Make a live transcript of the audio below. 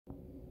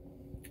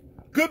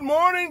Good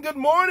morning, good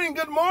morning,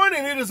 good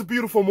morning. It is a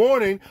beautiful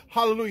morning.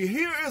 Hallelujah.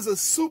 Here is a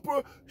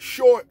super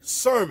short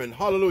sermon.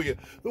 Hallelujah.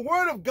 The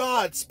word of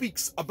God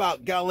speaks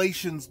about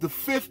Galatians, the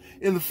fifth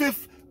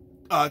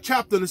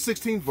chapter, the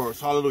 16th verse.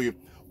 Hallelujah.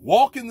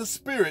 Walk in the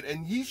spirit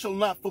and ye shall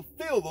not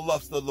fulfill the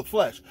lust of the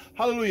flesh.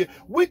 Hallelujah.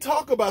 We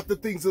talk about the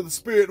things of the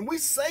spirit and we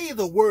say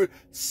the word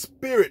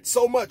spirit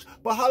so much,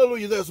 but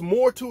hallelujah, there's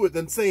more to it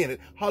than saying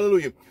it.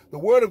 Hallelujah. The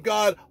word of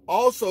God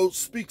also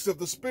speaks of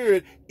the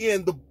spirit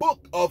in the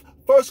book of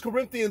 1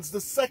 Corinthians, the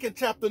 2nd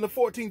chapter and the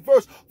 14th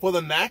verse. For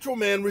the natural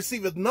man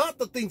receiveth not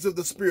the things of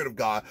the Spirit of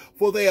God,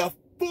 for they are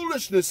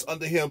foolishness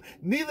unto him,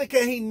 neither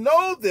can he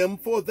know them,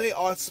 for they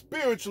are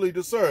spiritually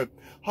discerned.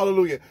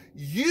 Hallelujah.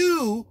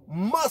 You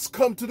must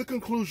come to the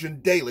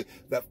conclusion daily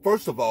that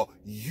first of all,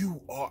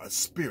 you are a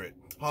spirit.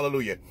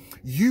 Hallelujah.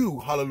 You,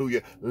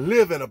 hallelujah,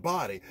 live in a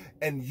body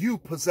and you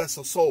possess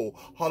a soul.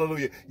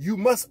 Hallelujah. You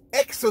must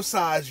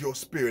exercise your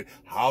spirit.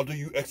 How do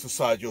you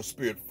exercise your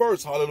spirit?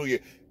 First, hallelujah,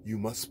 you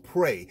must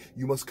pray.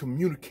 You must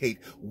communicate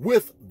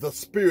with the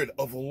Spirit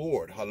of the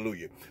Lord.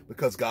 Hallelujah.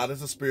 Because God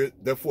is a spirit.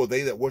 Therefore,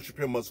 they that worship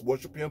him must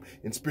worship him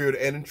in spirit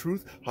and in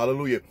truth.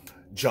 Hallelujah.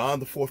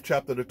 John, the 4th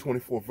chapter, the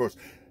 24th verse.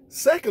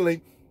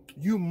 Secondly,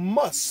 you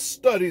must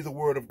study the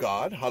word of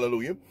God.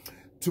 Hallelujah.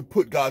 To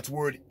put God's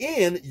word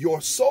in your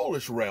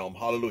soulish realm.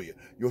 Hallelujah.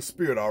 Your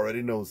spirit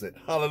already knows it.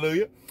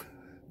 Hallelujah.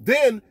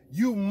 Then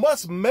you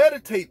must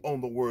meditate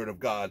on the word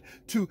of God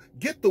to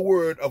get the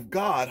word of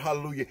God,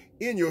 hallelujah,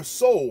 in your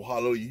soul,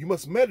 hallelujah. You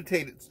must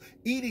meditate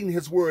eating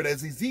his word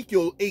as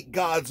Ezekiel ate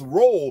God's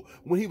roll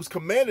when he was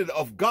commanded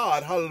of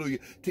God, hallelujah,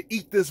 to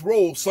eat this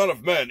roll, son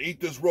of man, eat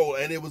this roll.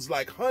 And it was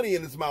like honey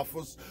in his mouth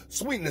for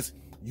sweetness.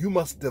 You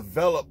must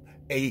develop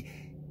a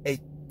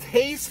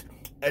taste,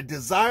 a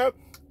desire,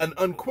 an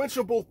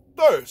unquenchable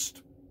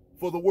thirst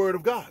for the word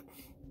of God.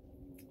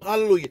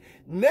 Hallelujah.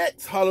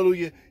 Next,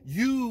 hallelujah,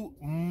 you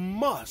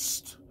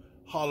must,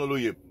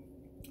 hallelujah,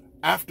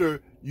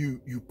 after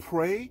you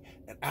pray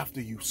and after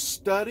you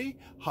study,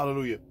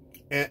 hallelujah,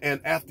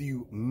 and after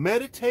you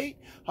meditate,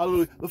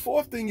 hallelujah, the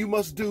fourth thing you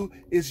must do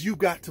is you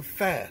got to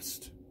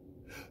fast.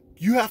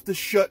 You have to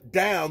shut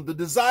down the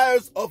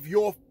desires of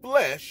your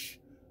flesh,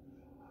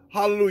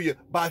 hallelujah,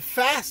 by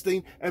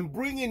fasting and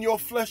bringing your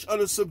flesh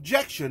under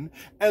subjection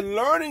and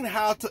learning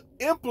how to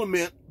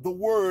implement the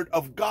word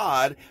of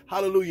God,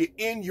 hallelujah,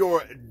 in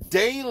your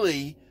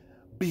daily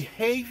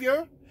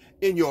behavior,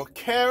 in your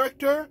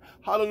character,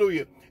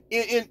 hallelujah,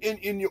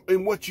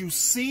 in what you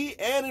see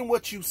and in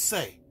what you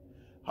say,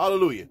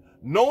 hallelujah.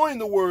 Knowing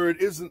the word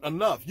isn't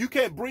enough. You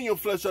can't bring your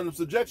flesh under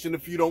subjection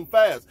if you don't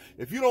fast.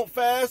 If you don't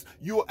fast,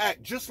 you will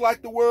act just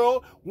like the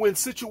world. When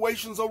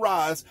situations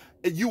arise,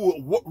 you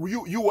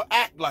will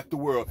act like the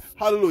world.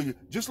 Hallelujah.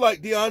 Just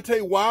like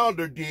Deontay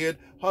Wilder did.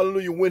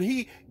 Hallelujah. When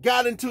he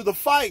got into the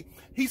fight,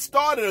 he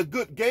started a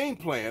good game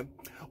plan,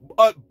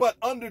 but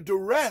under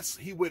duress,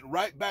 he went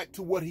right back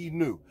to what he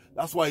knew.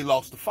 That's why he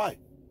lost the fight.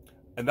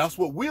 And that's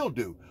what we'll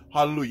do.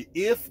 Hallelujah.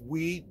 If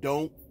we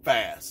don't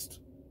fast.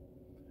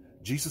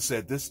 Jesus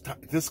said,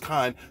 this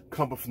kind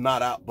cometh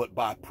not out but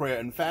by prayer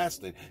and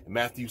fasting. In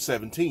Matthew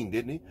 17,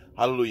 didn't he?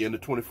 Hallelujah, in the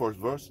 21st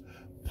verse.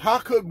 How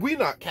could we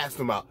not cast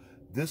them out?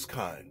 This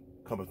kind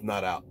cometh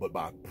not out but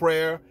by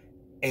prayer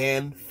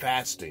and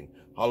fasting.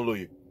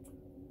 Hallelujah.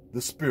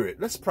 The Spirit.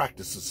 Let's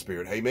practice the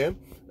Spirit. Amen.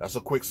 That's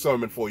a quick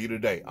sermon for you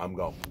today. I'm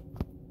gone.